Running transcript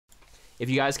if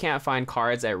you guys can't find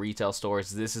cards at retail stores,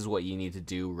 this is what you need to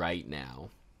do right now.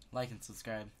 Like and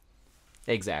subscribe.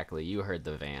 Exactly. You heard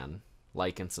the van.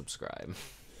 Like and subscribe.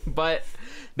 But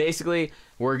basically,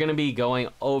 we're going to be going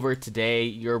over today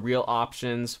your real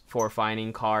options for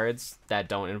finding cards that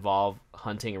don't involve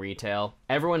hunting retail.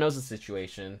 Everyone knows the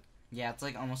situation. Yeah, it's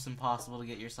like almost impossible to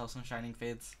get yourself some Shining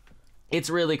Fates.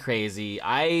 It's really crazy.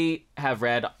 I have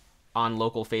read on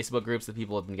local Facebook groups that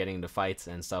people have been getting into fights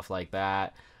and stuff like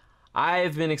that.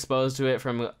 I've been exposed to it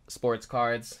from sports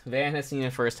cards. Van has seen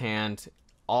it firsthand.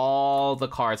 All the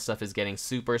card stuff is getting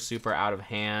super, super out of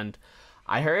hand.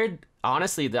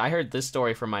 Honestly, I heard this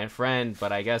story from my friend,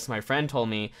 but I guess my friend told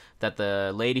me that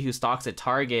the lady who stocks at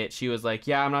Target, she was like,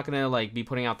 yeah, I'm not going to like be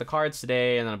putting out the cards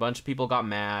today. And then a bunch of people got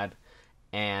mad.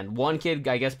 And one kid,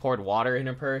 I guess, poured water in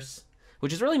her purse,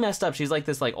 which is really messed up. She's like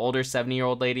this like older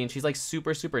 70-year-old lady, and she's like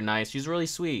super, super nice. She's really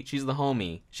sweet. She's the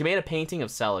homie. She made a painting of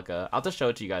Celica. I'll just show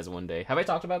it to you guys one day. Have I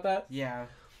talked about that? Yeah.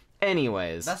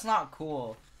 Anyways. That's not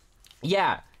cool.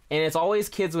 Yeah. And it's always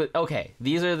kids with, okay,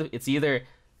 it's either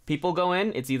people go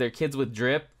in, it's either kids with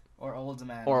drip or old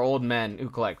men. Or old men who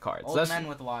collect cards. Old men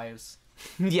with wives.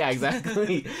 Yeah,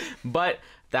 exactly. But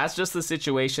that's just the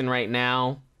situation right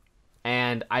now.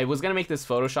 And I was going to make this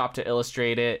Photoshop to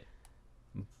illustrate it.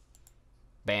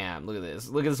 Bam, look at this.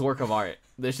 Look at this work of art.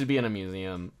 This should be in a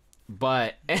museum.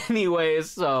 But anyways,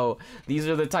 so these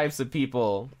are the types of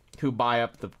people who buy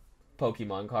up the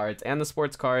Pokemon cards and the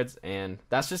sports cards, and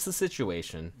that's just the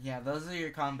situation. Yeah, those are your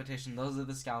competition. Those are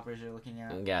the scalpers you're looking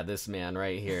at. Yeah, this man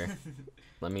right here.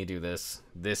 Let me do this.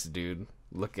 This dude.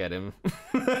 Look at him.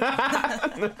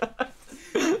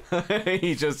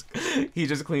 he just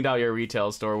cleaned out your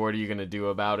retail store. What are you gonna do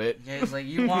about it? Yeah, he's like,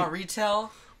 you want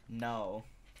retail? No.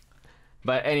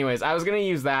 But anyways, I was gonna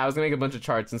use that. I was gonna make a bunch of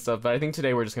charts and stuff, but I think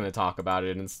today we're just gonna talk about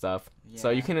it and stuff. Yeah. So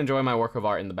you can enjoy my work of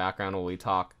art in the background while we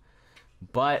talk.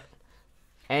 But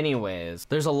anyways,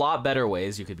 there's a lot better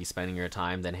ways you could be spending your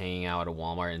time than hanging out at a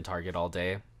Walmart and Target all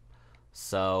day.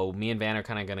 So me and Van are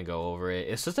kind of gonna go over it.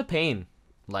 It's just a pain.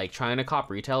 Like, trying to cop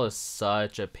retail is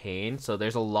such a pain, so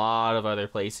there's a lot of other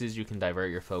places you can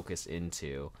divert your focus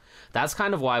into. That's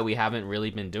kind of why we haven't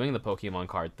really been doing the Pokemon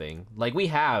card thing. Like, we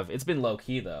have. It's been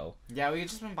low-key, though. Yeah, we've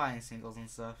just been buying singles and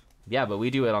stuff. Yeah, but we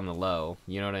do it on the low.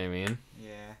 You know what I mean?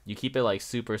 Yeah. You keep it, like,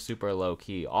 super, super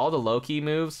low-key. All the low-key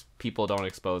moves, people don't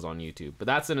expose on YouTube. But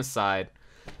that's an aside.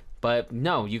 But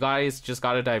no, you guys just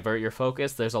got to divert your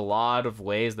focus. There's a lot of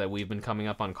ways that we've been coming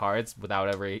up on cards without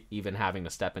ever even having to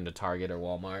step into Target or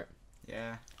Walmart.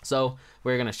 Yeah. So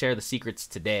we're going to share the secrets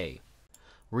today.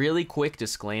 Really quick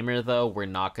disclaimer though, we're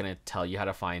not going to tell you how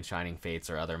to find Shining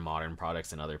Fates or other modern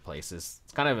products in other places.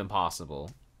 It's kind of impossible.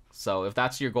 So if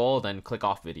that's your goal, then click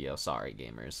off video. Sorry,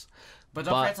 gamers. But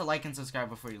don't forget to like and subscribe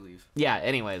before you leave. Yeah,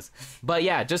 anyways. But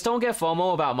yeah, just don't get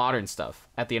FOMO about modern stuff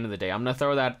at the end of the day. I'm going to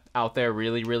throw that out there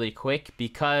really, really quick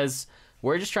because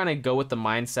we're just trying to go with the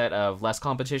mindset of less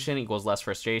competition equals less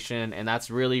frustration, and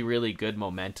that's really, really good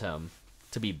momentum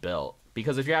to be built.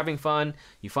 Because if you're having fun,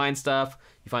 you find stuff,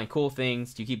 you find cool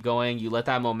things, you keep going, you let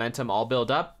that momentum all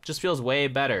build up, just feels way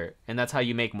better. And that's how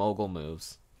you make mogul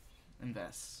moves.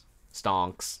 Invest.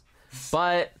 Stonks.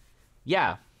 But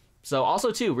yeah. So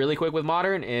also too, really quick with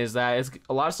modern is that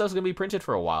a lot of stuff's gonna be printed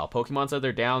for a while. Pokemon said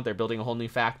they're down. They're building a whole new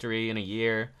factory in a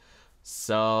year.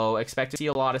 So expect to see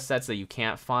a lot of sets that you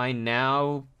can't find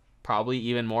now. Probably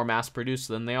even more mass produced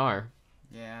than they are.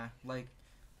 Yeah, like,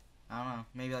 I don't know,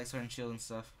 maybe like Sword and Shield and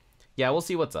stuff. Yeah, we'll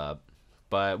see what's up.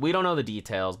 But we don't know the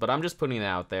details, but I'm just putting it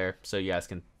out there so you guys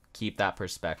can keep that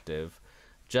perspective.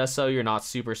 Just so you're not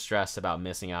super stressed about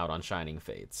missing out on Shining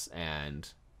Fates and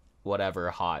whatever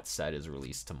hot set is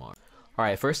released tomorrow.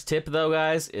 Alright, first tip though,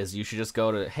 guys, is you should just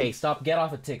go to... Hey, get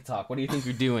off of TikTok. What do you think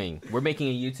you're doing? We're making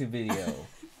a YouTube video.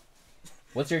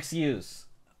 What's your excuse?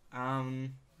 I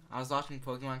was watching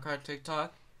Pokemon card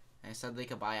TikTok, and I said they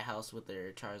could buy a house with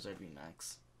their Charizard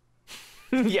VMAX.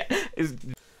 Yeah.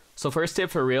 So first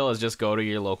tip for real is just go to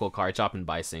your local card shop and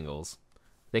buy singles.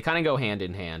 They kind of go hand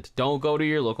in hand. Don't go to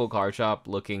your local card shop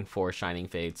looking for Shining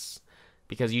Fates,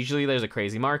 because usually there's a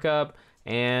crazy markup,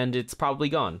 and it's probably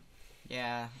gone.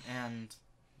 Yeah, and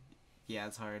yeah,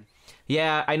 it's hard.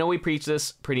 Yeah, I know we preach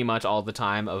this pretty much all the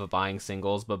time of buying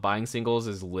singles, but buying singles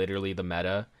is literally the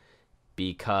meta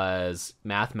because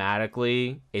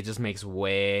mathematically it just makes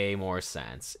way more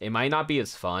sense. It might not be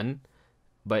as fun,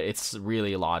 but it's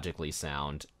really logically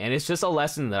sound. And it's just a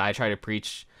lesson that I try to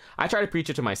preach. I try to preach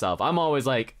it to myself. I'm always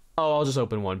like, oh, I'll just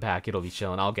open one pack, it'll be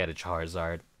chilling, I'll get a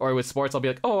Charizard. Or with sports, I'll be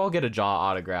like, oh, I'll get a Jaw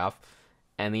autograph.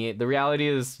 And the reality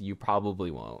is, you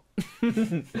probably won't.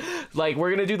 Like, we're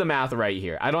going to do the math right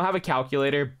here. I don't have a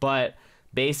calculator, but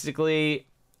basically,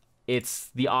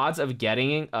 it's the odds of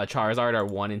getting a Charizard are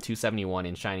 1 in 271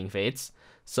 in Shining Fates.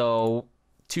 So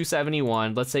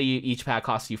 271, let's say each pack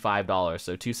costs you $5.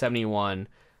 So 271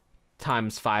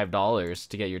 times $5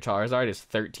 to get your Charizard is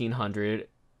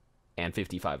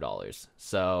 $1,355.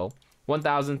 So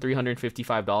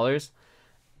 $1,355.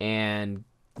 And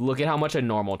look at how much a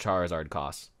normal Charizard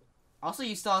costs. Also,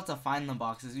 you still have to find the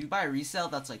boxes. If you buy a resale,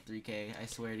 that's like $3K, I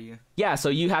swear to you. Yeah, so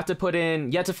you have to put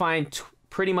in, you have to find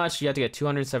pretty much, you have to get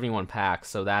 271 packs.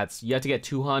 So that's, you have to get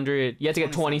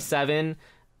 27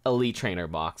 Elite Trainer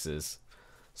boxes.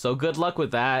 So good luck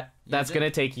with that. That's going to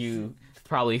take you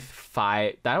probably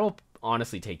 5, that'll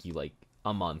honestly take you like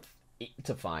a month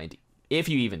to find, if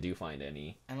you even do find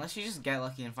any. Unless you just get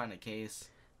lucky and find a case.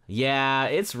 Yeah,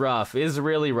 it's rough. It's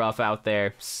really rough out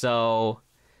there. So,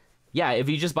 yeah, if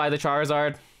you just buy the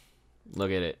Charizard, look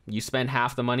at it. You spend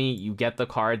half the money, you get the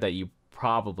card that you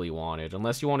probably wanted,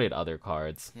 unless you wanted other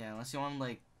cards. Yeah, unless you want,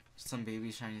 like, some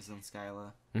baby shinies in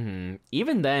Skyla.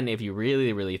 Even then, if you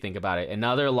really, really think about it,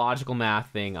 another logical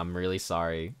math thing, I'm really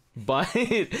sorry. But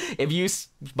if you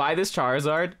buy this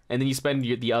Charizard and then you spend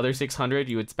the other 600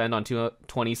 you would spend on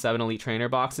 27 Elite Trainer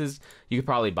boxes, you could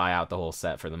probably buy out the whole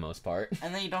set for the most part.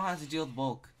 And then you don't have to deal with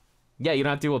bulk. Yeah, you don't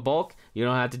have to deal with bulk. You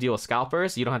don't have to deal with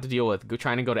scalpers. You don't have to deal with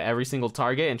trying to go to every single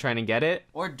target and trying to get it.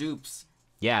 Or dupes.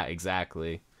 Yeah,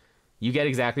 exactly. You get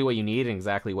exactly what you need and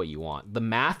exactly what you want. The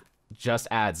math just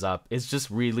adds up. It's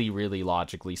just really, really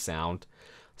logically sound.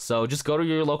 So just go to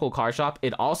your local card shop.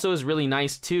 It also is really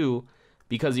nice too,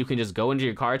 because you can just go into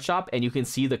your card shop and you can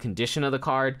see the condition of the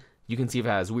card. You can see if it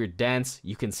has weird dents.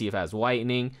 You can see if it has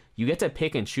whitening. You get to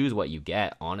pick and choose what you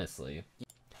get, honestly.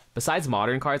 Besides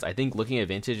modern cards, I think looking at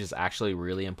vintage is actually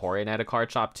really important at a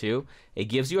card shop too. It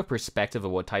gives you a perspective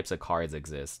of what types of cards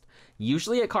exist.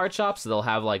 Usually at card shops, they'll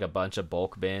have like a bunch of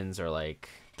bulk bins or like...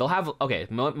 They'll have, okay,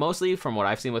 mostly from what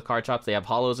I've seen with card shops, they have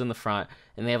holos in the front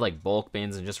and they have like bulk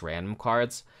bins and just random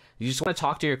cards. You just want to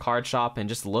talk to your card shop and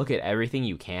just look at everything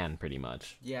you can, pretty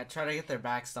much. Yeah, try to get their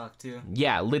back stock, too.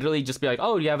 Yeah, literally just be like,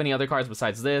 oh, do you have any other cards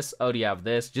besides this? Oh, do you have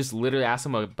this? Just literally ask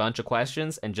them a bunch of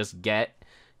questions and just get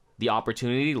the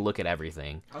opportunity to look at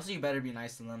everything. Also, you better be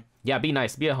nice to them. Yeah, be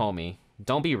nice. Be a homie.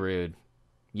 Don't be rude.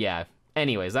 Yeah.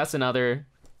 Anyways, that's another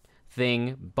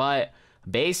thing. But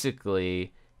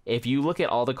basically... if you look at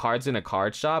all the cards in a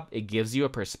card shop, it gives you a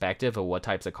perspective of what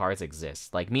types of cards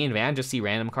exist. Like me and Van just see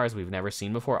random cards we've never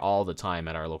seen before all the time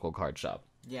at our local card shop.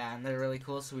 Yeah, and they're really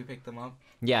cool, so we picked them up.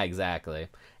 Yeah, exactly.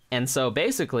 And so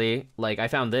basically, like I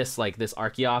found this, like this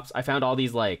Archeops. I found all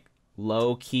these like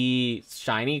low-key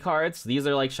shiny cards. These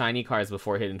are like shiny cards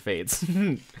before Hidden Fates.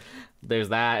 There's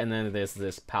that, and then there's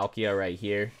this Palkia right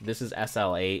here. This is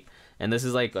SL8, and this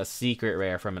is like a secret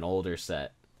rare from an older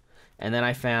set. And then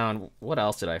I found, what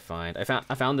else did I find?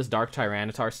 I found this Dark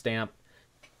Tyranitar stamp.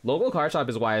 Local card shop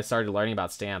is why I started learning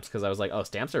about stamps, because I was like, oh,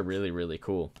 stamps are really, really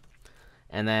cool.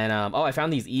 And then, oh, I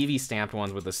found these Eevee stamped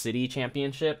ones with the City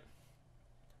Championship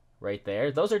right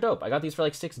there. Those are dope. I got these for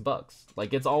like $6.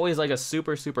 Like, it's always like a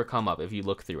super, super come up if you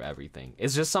look through everything.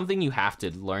 It's just something you have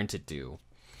to learn to do.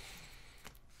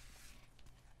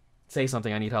 Say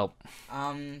something, I need help.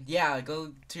 Yeah,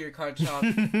 go to your card shop,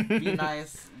 be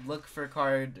nice, look for a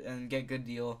card, and get good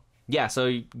deal. Yeah, so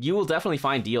you will definitely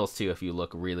find deals too if you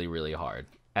look really, really hard.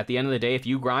 At the end of the day, if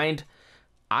you grind,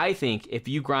 I think if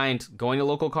you grind going to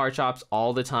local card shops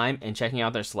all the time and checking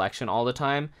out their selection all the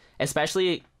time,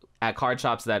 especially at card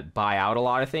shops that buy out a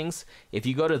lot of things, if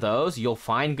you go to those, you'll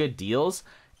find good deals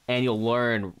and you'll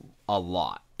learn a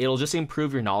lot. It'll just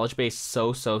improve your knowledge base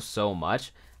so, so, so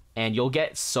much. And you'll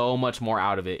get so much more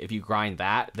out of it if you grind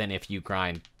that than if you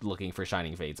grind looking for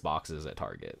Shining Fates boxes at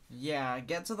Target. Yeah,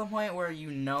 get to the point where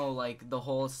you know, like, the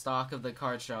whole stock of the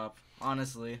card shop,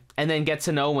 honestly. And then get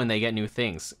to know when they get new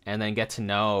things. And then get to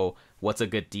know what's a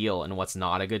good deal and what's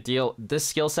not a good deal. This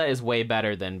skill set is way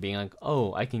better than being like,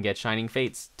 oh, I can get Shining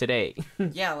Fates today.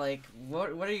 Yeah, like,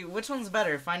 which one's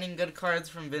better? Finding good cards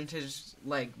from vintage,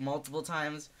 like, multiple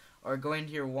times? Or going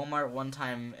to your Walmart one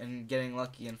time and getting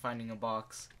lucky and finding a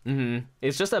box.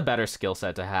 It's just a better skill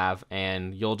set to have,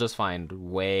 and you'll just find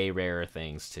way rarer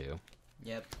things, too.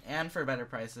 Yep, and for better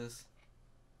prices.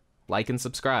 Like and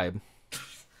subscribe.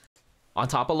 On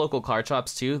top of local card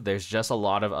shops, too, there's just a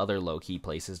lot of other low-key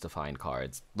places to find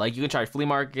cards. Like, you can try flea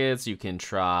markets, you can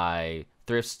try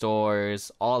thrift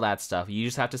stores, all that stuff. You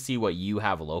just have to see what you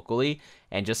have locally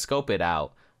and just scope it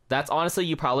out. That's honestly,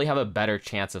 you probably have a better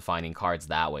chance of finding cards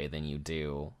that way than you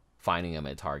do finding them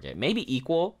at Target. Maybe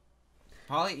equal.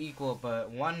 Probably equal,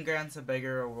 but one grants a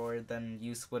bigger reward than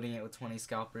you splitting it with 20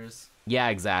 scalpers. Yeah,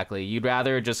 exactly. You'd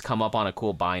rather just come up on a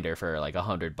cool binder for like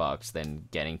 $100 than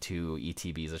getting 2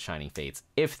 ETBs of Shining Fates,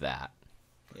 if that.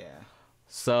 Yeah.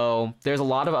 So there's a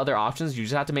lot of other options. You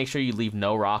just have to make sure you leave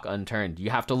no rock unturned. You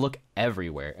have to look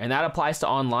everywhere. And that applies to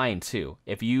online too.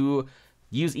 If you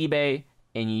use eBay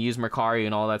and you use Mercari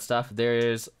and all that stuff,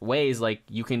 there's ways like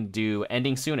you can do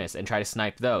ending soonest and try to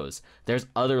snipe those. There's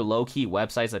other low-key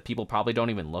websites that people probably don't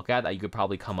even look at that you could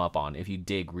probably come up on if you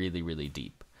dig really, really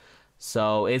deep.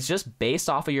 So it's just based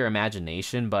off of your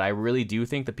imagination, but I really do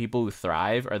think the people who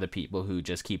thrive are the people who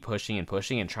just keep pushing and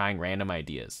pushing and trying random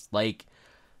ideas. Like,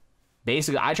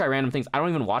 basically, I try random things. I don't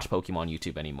even watch Pokemon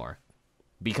YouTube anymore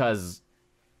because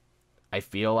I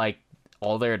feel like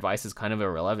all their advice is kind of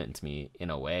irrelevant to me in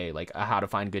a way, like how to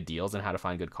find good deals and how to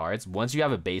find good cards. Once you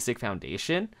have a basic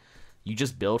foundation, you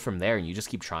just build from there and you just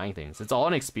keep trying things. It's all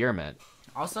an experiment.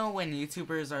 Also, when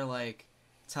YouTubers are like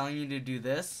telling you to do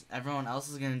this, everyone else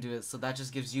is going to do it, so that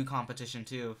just gives you competition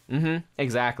too.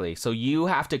 Exactly. So you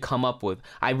have to come up with,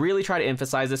 I really try to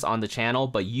emphasize this on the channel,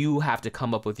 but you have to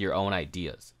come up with your own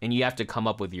ideas and you have to come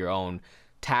up with your own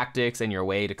tactics and your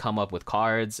way to come up with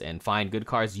cards and find good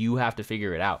cards. You have to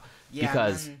figure it out. Yeah,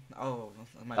 because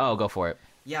go for it.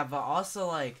 Yeah, but also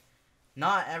like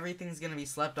not everything's going to be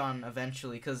slept on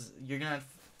eventually, because you're going to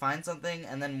find something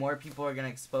and then more people are going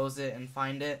to expose it and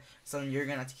find it, so then you're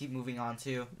going to have to keep moving on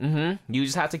too. You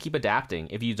just have to keep adapting.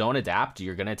 If you don't adapt,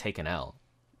 you're going to take an L.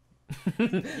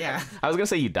 Yeah. I was going to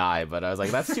say you die, but I was like,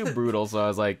 that's too brutal, so I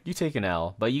was like, you take an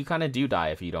L. But you kind of do die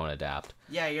if you don't adapt.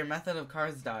 Yeah, your method of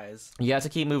cards dies. You have to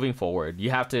keep moving forward.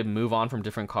 You have to move on from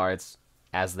different cards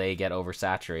as they get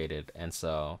oversaturated. And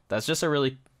so that's just a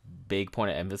really big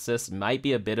point of emphasis. Might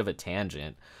be a bit of a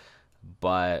tangent,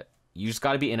 but you just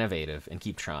got to be innovative and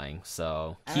keep trying.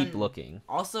 So keep looking.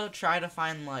 Also try to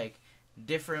find like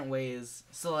different ways.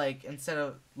 So like instead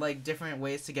of like different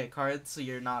ways to get cards, so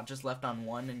you're not just left on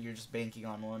one and you're just banking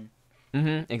on one.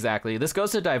 Exactly. This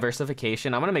goes to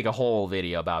diversification. I'm going to make a whole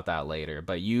video about that later,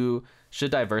 but you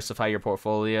should diversify your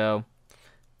portfolio.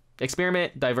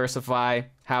 Experiment, diversify,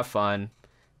 have fun,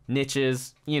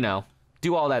 niches,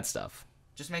 do all that stuff.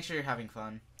 Just make sure you're having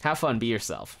fun. Have fun, be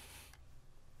yourself.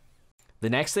 The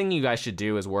next thing you guys should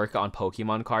do is work on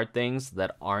Pokemon card things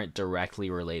that aren't directly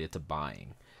related to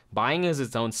buying. Buying is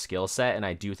its own skill set, and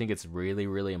I do think it's really,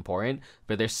 really important,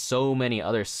 but there's so many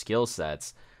other skill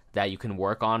sets that you can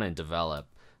work on and develop.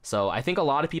 So I think a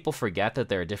lot of people forget that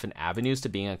there are different avenues to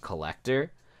being a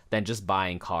collector than just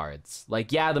buying cards.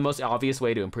 Like, yeah, the most obvious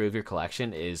way to improve your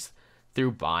collection is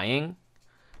through buying,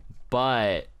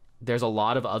 but there's a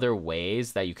lot of other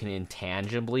ways that you can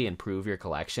intangibly improve your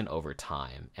collection over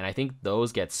time. And I think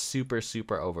those get super,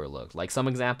 super overlooked. Like some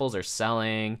examples are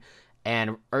selling.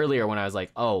 And earlier when I was like,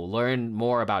 learn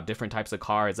more about different types of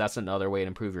cards, that's another way to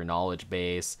improve your knowledge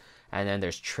base. And then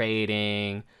there's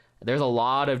trading. There's a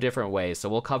lot of different ways. So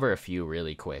we'll cover a few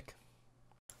really quick.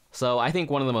 So I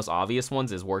think one of the most obvious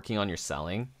ones is working on your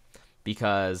selling,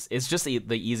 because it's just the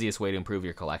easiest way to improve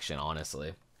your collection,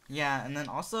 honestly. Yeah, and then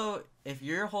also, if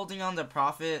you're holding on to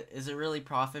profit, is it really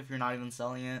profit if you're not even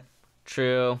selling it?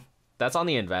 True. That's on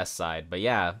the invest side. But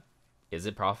yeah, is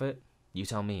it profit? You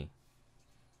tell me.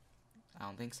 I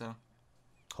don't think so.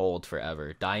 Hold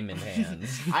forever. Diamond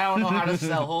hands. I don't know how to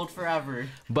sell. Hold forever.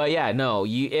 But yeah, no,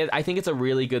 I think it's a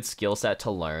really good skill set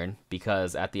to learn,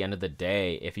 because at the end of the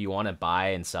day, if you want to buy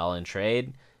and sell and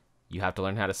trade, you have to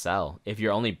learn how to sell. If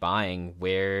you're only buying,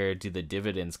 where do the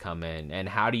dividends come in? And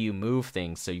how do you move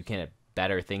things so you can get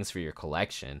better things for your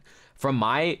collection? From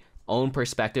my own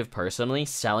perspective personally,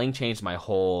 selling changed my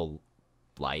whole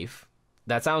life.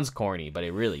 That sounds corny, but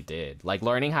it really did. Like,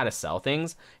 learning how to sell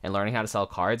things and learning how to sell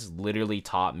cards literally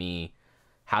taught me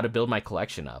how to build my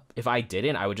collection up. If I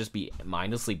didn't, I would just be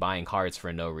mindlessly buying cards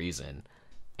for no reason.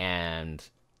 And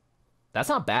that's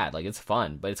not bad. Like, it's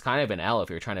fun, but it's kind of an L if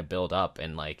you're trying to build up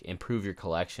and like improve your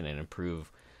collection and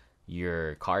improve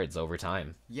your cards over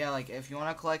time. Yeah, like if you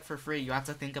want to collect for free, you have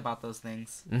to think about those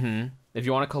things. If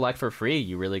you want to collect for free,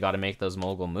 you really got to make those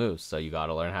mogul moves. So you got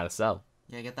to learn how to sell.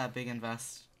 Yeah, get that big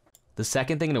invest. The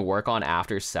second thing to work on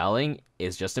after selling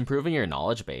is just improving your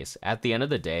knowledge base. At the end of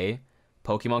the day,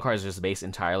 Pokemon cards are just based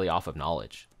entirely off of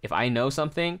knowledge. If I know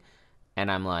something and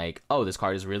I'm like, this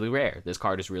card is really rare, this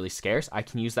card is really scarce, I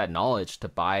can use that knowledge to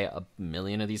buy 1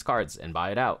 million of these cards and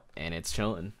buy it out, and it's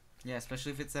chilling. Yeah,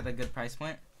 especially if it's at a good price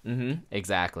point.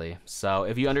 Exactly. So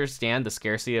if you understand the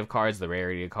scarcity of cards, the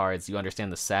rarity of cards, you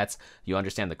understand the sets, you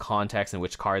understand the context in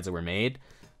which cards were made,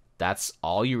 that's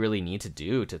all you really need to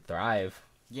do to thrive.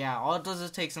 Yeah, all it does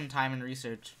is take some time and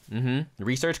research.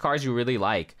 Research cards you really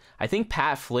like. I think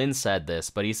Pat Flynn said this,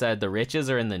 but he said the riches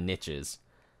are in the niches.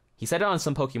 He said it on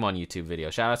some Pokemon YouTube video.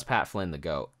 Shout out to Pat Flynn, the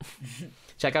GOAT.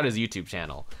 Check out his YouTube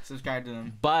channel. Subscribe to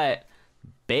him. But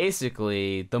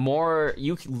Basically, the more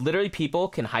literally people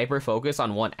can hyper focus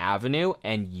on one avenue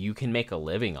and you can make a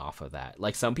living off of that.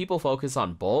 Like some people focus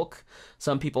on bulk,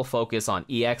 some people focus on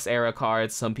EX era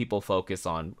cards, some people focus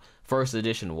on first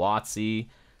edition WotC.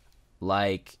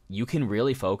 Like you can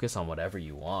really focus on whatever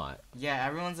you want. Yeah,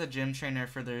 everyone's a gym trainer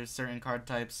for their certain card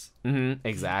types.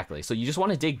 Exactly. So you just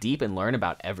want to dig deep and learn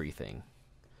about everything.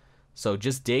 So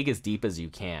just dig as deep as you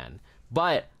can.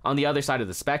 But on the other side of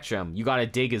the spectrum, you got to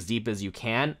dig as deep as you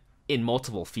can in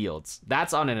multiple fields.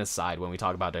 That's on an aside when we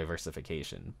talk about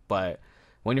diversification. But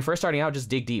when you're first starting out, just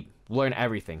dig deep. Learn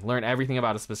everything. Learn everything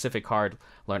about a specific card.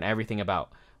 Learn everything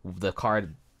about the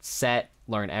card set.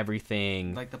 Learn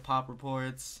everything. Like the pop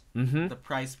reports, the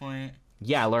price point.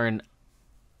 Yeah, learn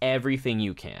everything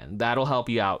you can. That'll help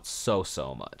you out so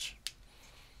much.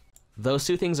 Those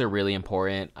two things are really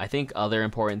important. I think other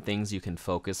important things you can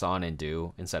focus on and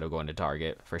do instead of going to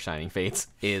Target for Shining Fates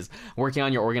is working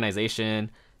on your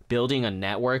organization, building a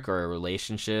network or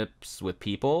relationships with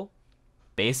people.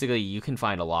 Basically, you can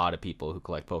find a lot of people who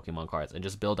collect Pokemon cards and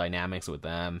just build dynamics with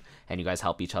them, and you guys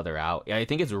help each other out. I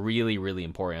think it's really, really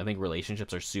important. I think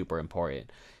relationships are super important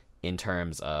in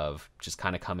terms of just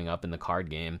kind of coming up in the card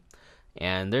game.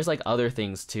 And there's like other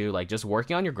things too, like just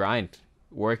working on your grind,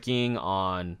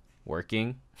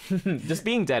 just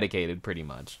being dedicated pretty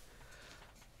much.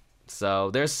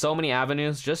 So there's so many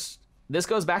avenues. Just this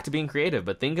goes back to being creative,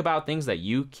 but think about things that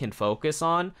you can focus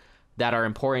on that are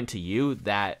important to you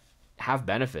that have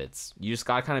benefits. You just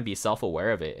gotta kind of be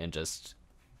self-aware of it and just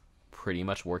pretty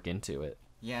much work into it.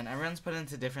 Yeah, and everyone's put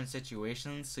into different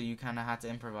situations, so you kind of have to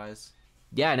improvise.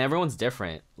 Yeah, and everyone's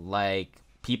different. Like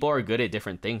people are good at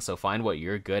different things, so find what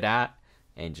you're good at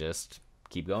and just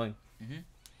keep going.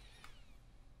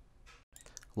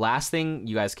 Last thing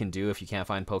you guys can do if you can't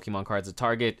find Pokemon cards at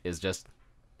Target is just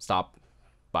stop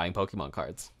buying Pokemon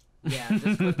cards. Yeah,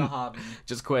 just quit the hobby.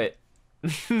 Just quit.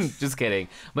 Just kidding.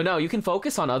 But no, you can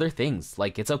focus on other things.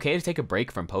 Like, it's okay to take a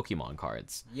break from Pokemon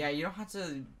cards. Yeah, you don't have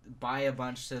to buy a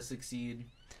bunch to succeed.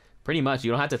 Pretty much.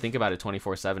 You don't have to think about it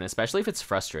 24/7, especially if it's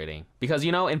frustrating. Because,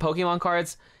 you know, in Pokemon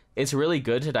cards, it's really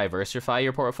good to diversify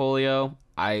your portfolio.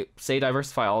 I say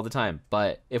diversify all the time.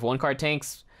 But if one card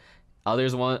tanks, other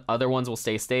ones will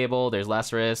stay stable. There's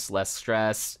less risk, less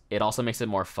stress. It also makes it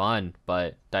more fun.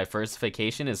 But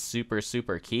diversification is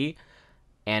super key.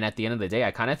 And at the end of the day, I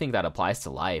kind of think that applies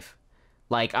to life.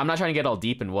 Like, I'm not trying to get all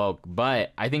deep and woke,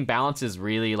 but I think balance is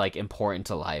really, like, important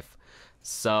to life.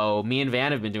 So me and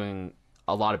Van have been doing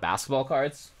a lot of basketball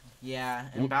cards. Yeah,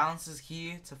 and balance is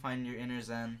key to find your inner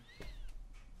zen.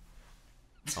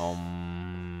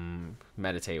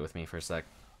 Meditate with me for a sec.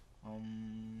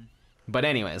 But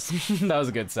anyways, that was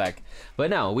a good sec. But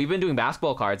no, we've been doing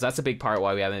basketball cards. That's a big part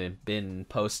why we haven't been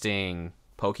posting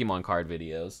Pokemon card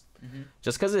videos.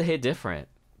 Just because it hit different.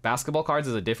 Basketball cards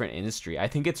is a different industry. I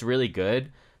think it's really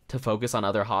good to focus on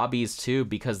other hobbies too,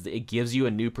 because it gives you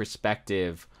a new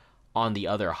perspective on the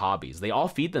other hobbies. They all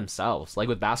feed themselves. Like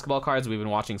with basketball cards, we've been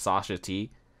watching Sasha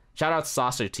T. Shout out to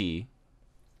Sasha T.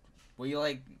 Will you,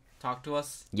 like, talk to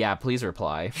us? Yeah, please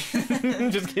reply.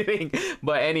 Just kidding.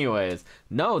 But anyways,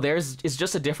 no, it's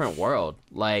just a different world.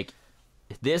 Like,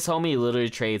 this homie literally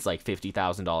trades like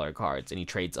 $50,000 cards, and he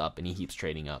trades up, and he keeps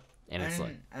trading up. And it's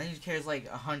like, I think he carries like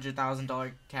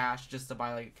 $100,000 cash just to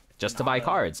buy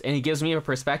cards, and he gives me a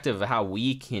perspective of how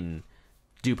we can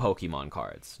do Pokemon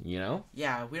cards. You know?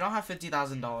 Yeah, we don't have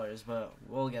 $50,000, but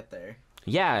we'll get there.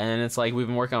 Yeah, and it's like we've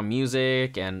been working on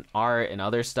music and art and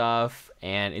other stuff,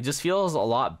 and it just feels a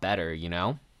lot better, you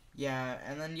know? Yeah,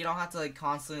 and then you don't have to like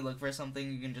constantly look for something.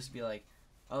 You can just be like,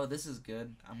 oh, this is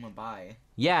good, I'm gonna buy.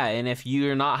 Yeah, and if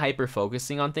you're not hyper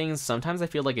focusing on things, sometimes I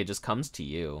feel like it just comes to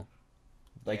you.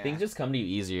 Like, things just come to you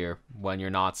easier when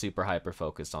you're not super hyper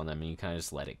focused on them, and you kind of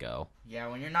just let it go. Yeah,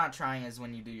 when you're not trying is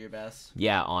when you do your best.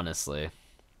 Yeah, honestly.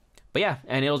 But yeah,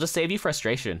 and it'll just save you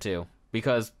frustration too,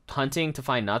 because hunting to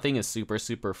find nothing is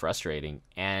super frustrating.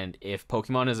 And if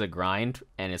Pokemon is a grind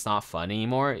and it's not fun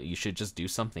anymore, you should just do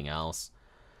something else.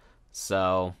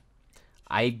 So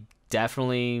I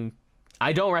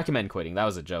don't recommend quitting. That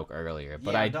was a joke earlier,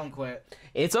 but yeah, don't quit.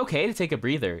 It's okay to take a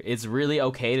breather. It's really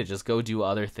okay to just go do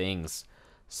other things.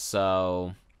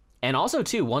 So, and also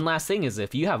too, one last thing is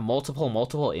if you have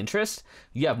multiple interests,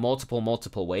 you have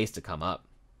multiple ways to come up.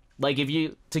 Like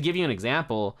to give you an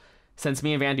example, since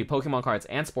me and Van do Pokemon cards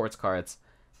and sports cards,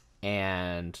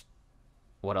 and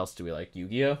what else do we like?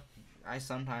 Yu-Gi-Oh? I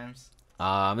sometimes.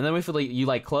 And then if you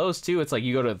like clothes too, it's like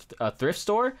you go to a thrift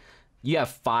store, you have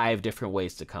 5 different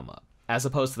ways to come up, as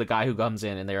opposed to the guy who comes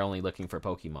in and they're only looking for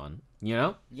Pokemon, you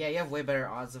know? Yeah, you have way better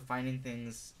odds of finding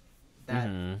things that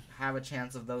have a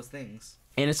chance of those things.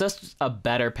 And it's just a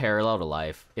better parallel to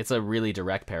life. It's a really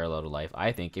direct parallel to life,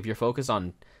 I think. If you're focused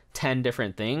on 10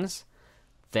 different things,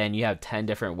 then you have 10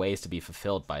 different ways to be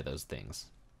fulfilled by those things.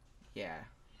 Yeah,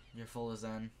 you're full of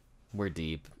zen. We're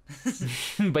deep.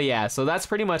 But yeah, so that's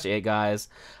pretty much it, guys.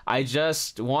 I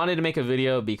just wanted to make a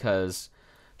video because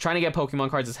trying to get Pokemon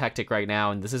cards is hectic right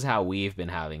now, and this is how we've been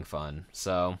having fun.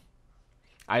 So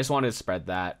I just wanted to spread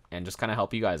that and just kind of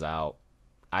help you guys out.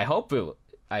 I hope it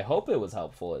was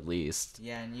helpful at least.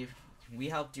 Yeah, and we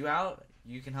helped you out.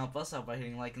 You can help us out by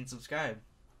hitting like and subscribe.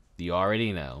 You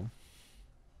already know.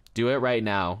 Do it right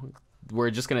now.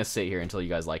 We're just gonna sit here until you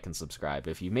guys like and subscribe.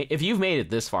 If you've made it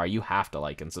this far, you have to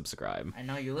like and subscribe. I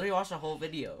know, you literally watched a whole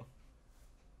video.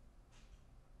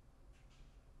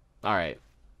 All right,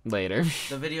 later.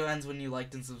 The video ends when you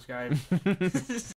liked and subscribed.